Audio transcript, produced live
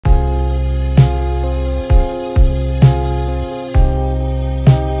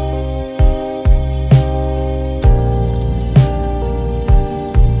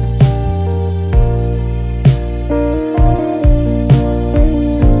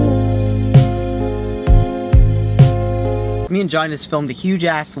Me and John just filmed a huge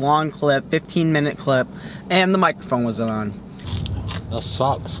ass long clip, 15-minute clip, and the microphone wasn't on. That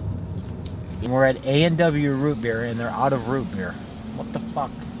sucks. We're at A&W Root Beer and they're out of root beer. What the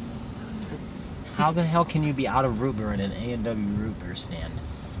fuck? How the hell can you be out of root beer at an A&W root beer stand?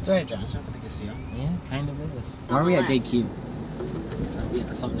 It's alright, John. It's not the biggest deal. Yeah, kind of is. Why are we at Gatekeep? I'm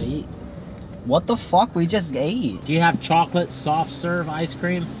getting something to eat. What the fuck? We just ate. Do you have chocolate soft serve ice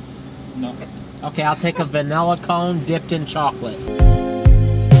cream? No. Okay, I'll take a vanilla cone dipped in chocolate.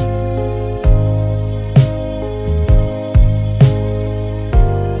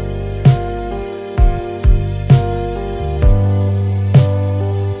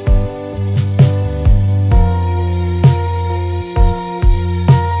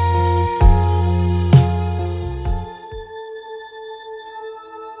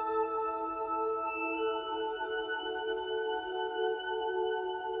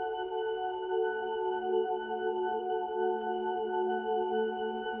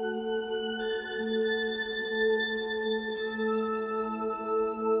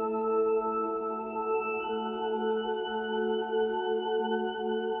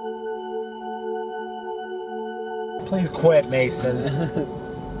 Please quit, Mason.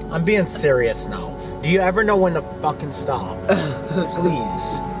 I'm being serious now. Do you ever know when to fucking stop?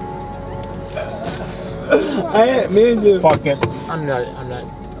 Please. I didn't mean to. Fuck it. I'm not.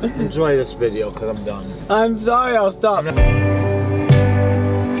 Enjoy this video because I'm done. I'm sorry, I'll stop.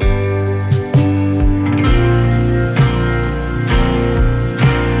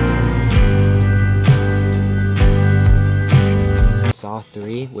 Saw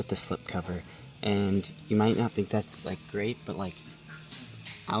 3 with the slipcover. And you might not think that's like great, but like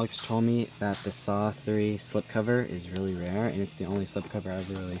Alex told me that the Saw 3 slipcover is really rare, and it's the only slipcover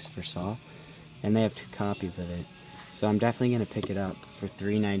ever released for Saw, and they have 2 copies of it. So I'm definitely gonna pick it up for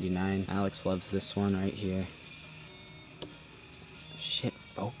 $3.99. Alex loves this one right here. Shit,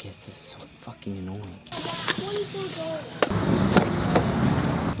 focus. This is so fucking annoying.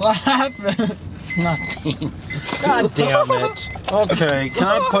 What happened? Nothing. God damn it. Okay, can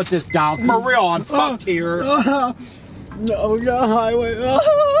I put this down? For real, I'm fucked here. No, we got a highway.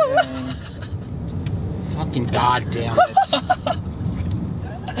 Fucking god damn it.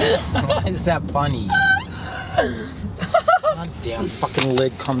 Why is that funny? God damn, fucking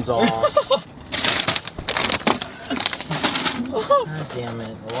lid comes off. God damn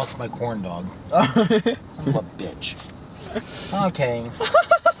it. I lost my corn dog. Son of a bitch. Okay.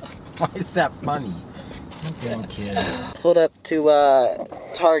 Why is that funny? Damn kid. Pulled up to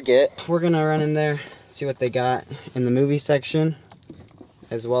Target. We're gonna run in there, see what they got in the movie section,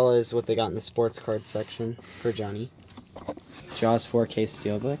 as well as what they got in the sports card section for Johnny. Jaws 4K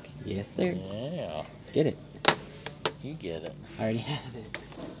Steelbook. Yes, sir. Yeah. Get it. You get it. I already have it.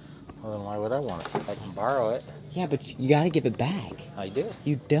 Well, then why would I want it? I can borrow it. Yeah, but you gotta give it back. I do.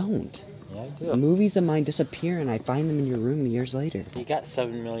 You don't. Yeah, I do. Movies of mine disappear and I find them in your room years later. You got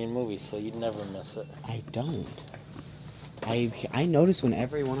 7 million movies, so you'd never miss it. I don't. I notice when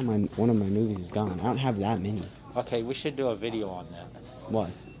every one of my movies is gone. I don't have that many. Okay, we should do a video on that. What?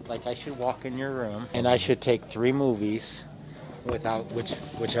 Like, I should walk in your room and I should take 3 movies without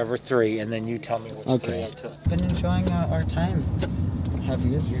whichever 3, and then you tell me which 3 I took. Been enjoying our time. Have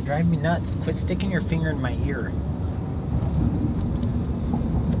you? You're driving me nuts. Quit sticking your finger in my ear.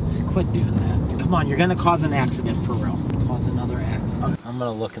 Quit doing that. Come on, you're gonna cause an accident for real. Cause another accident. I'm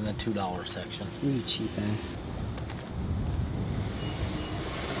gonna look in the $2 section. You cheap ass.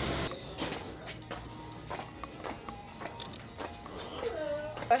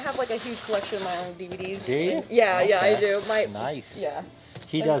 I have like a huge collection of my own DVDs. Do you? Yeah, Okay. yeah, I do. Nice. Yeah.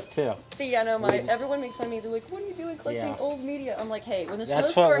 He does too. See, I know everyone makes fun of me. They're like, "What are you doing collecting old media?" I'm like, "Hey, when the That's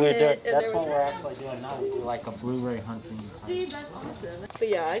what snowstorm we're hit, doing. That's what we're actually doing now. We do like a Blu-ray hunting. See, that's awesome. But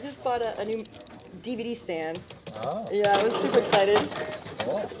yeah, I just bought a new DVD stand. Oh. Yeah, I was super excited.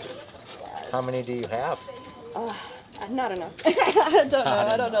 Cool. How many do you have? Not enough. I don't know.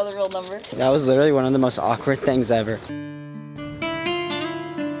 I don't know the real number. That was literally one of the most awkward things ever.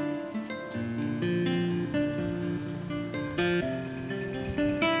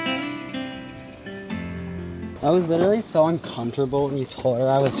 I was literally so uncomfortable when you told her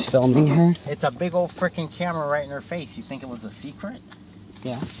I was filming her. It's a big old freaking camera right in her face. You think it was a secret?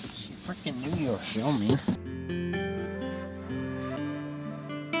 Yeah. She freaking knew you were filming.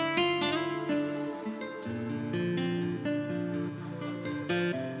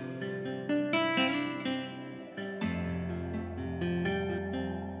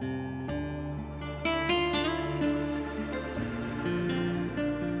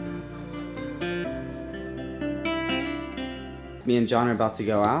 Me and John are about to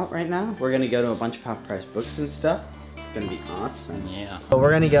go out right now. We're gonna go to a bunch of half-price books and stuff. gonna be awesome. Yeah. But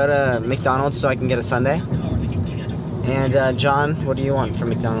we're gonna go to McDonald's so I can get a sundae. And John, what do you want from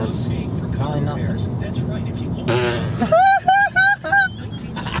McDonald's? Probably nothing.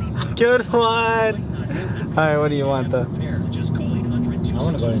 Good one. All right, what do you want though? I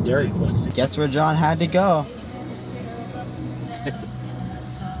want to go to Dairy Queen. Guess where John had to go?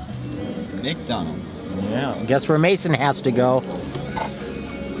 McDonald's. Yeah. Guess where Mason has to go?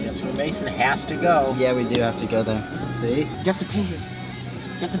 Guess where Mason has to go? Yeah, we do have to go there. See? You have to pay here.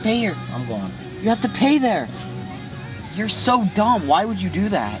 You have to pay here. I'm going. You have to pay there. You're so dumb. Why would you do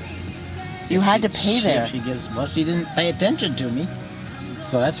that? You had to pay there. Well, she didn't pay attention to me.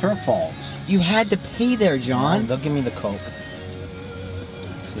 So that's her fault. You had to pay there, John. They'll give me the Coke.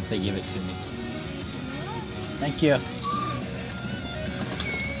 See if they give it to me. Thank you.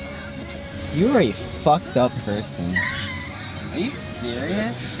 You are a fucked up person. Are you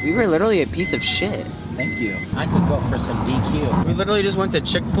serious? We were literally a piece of shit. Thank you. I could go for some DQ. We literally just went to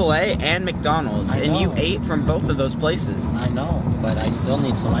Chick-fil-A and McDonald's, and you ate from both of those places. I know, but I still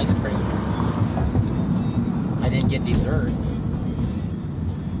need some ice cream. I didn't get dessert.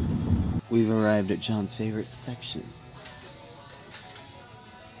 We've arrived at John's favorite section.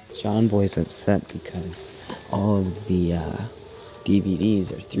 John Boy's upset because all of the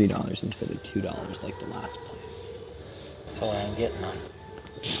DVDs are $3 instead of $2 like the last place. So I ain't getting none.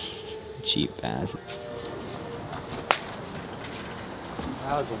 Cheap ass.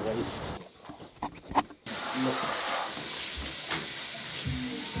 That was a waste.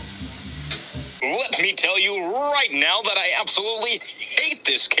 Let me tell you right now that I absolutely hate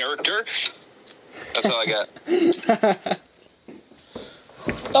this character. That's all I got.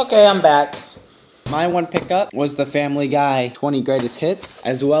 Okay, I'm back. My one pickup was the Family Guy 20 Greatest Hits,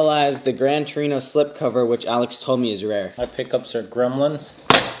 as well as the Gran Torino slipcover, which Alex told me is rare. My pickups are Gremlins.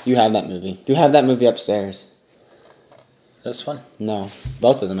 You have that movie. You have that movie upstairs. This one? No,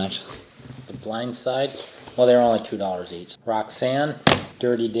 both of them actually. The Blind Side. Well, they're only $2 each. Roxanne,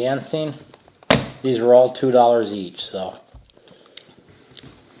 Dirty Dancing. These are all $2 each, so.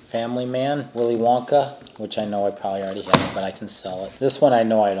 Family Man, Willy Wonka, which I know I probably already have, but I can sell it. This one I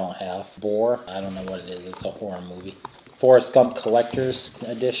know I don't have. Boar, I don't know what it is. It's a horror movie. Forrest Gump Collector's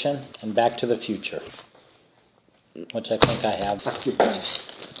Edition, and Back to the Future, which I think I have.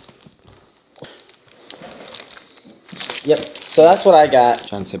 Yep, so that's what I got.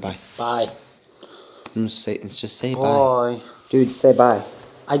 John, say bye. Bye. Let's just say bye. Bye. Dude, say bye.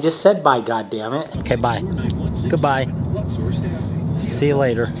 I just said bye, goddammit. Okay, bye. Goodbye. See you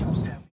later.